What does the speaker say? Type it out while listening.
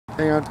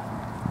Hang on.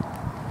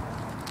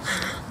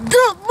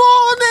 Good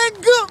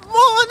morning, good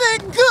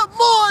morning, good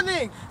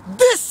morning.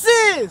 This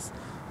is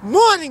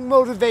Morning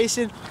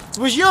Motivation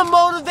with your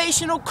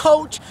motivational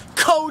coach,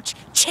 Coach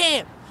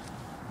Champ.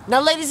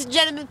 Now, ladies and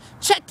gentlemen,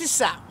 check this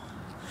out.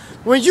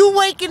 When you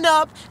waking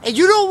up and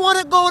you don't want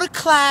to go to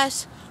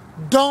class,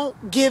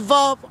 don't give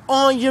up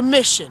on your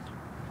mission.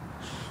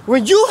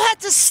 When you have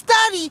to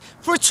study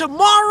for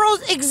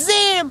tomorrow's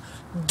exam,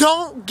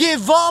 don't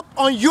give up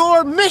on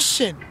your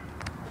mission.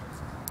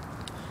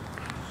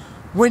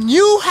 When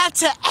you have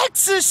to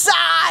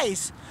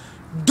exercise,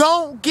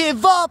 don't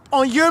give up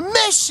on your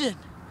mission.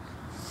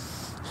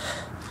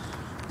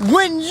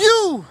 When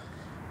you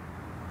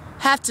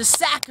have to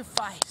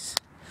sacrifice,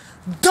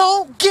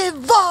 don't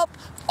give up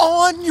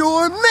on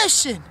your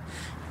mission.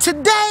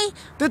 Today,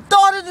 the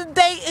thought of the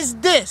day is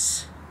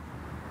this.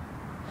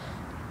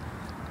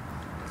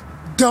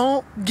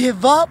 Don't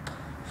give up.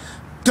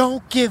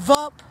 Don't give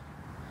up.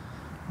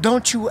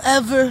 Don't you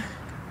ever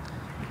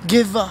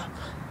give up.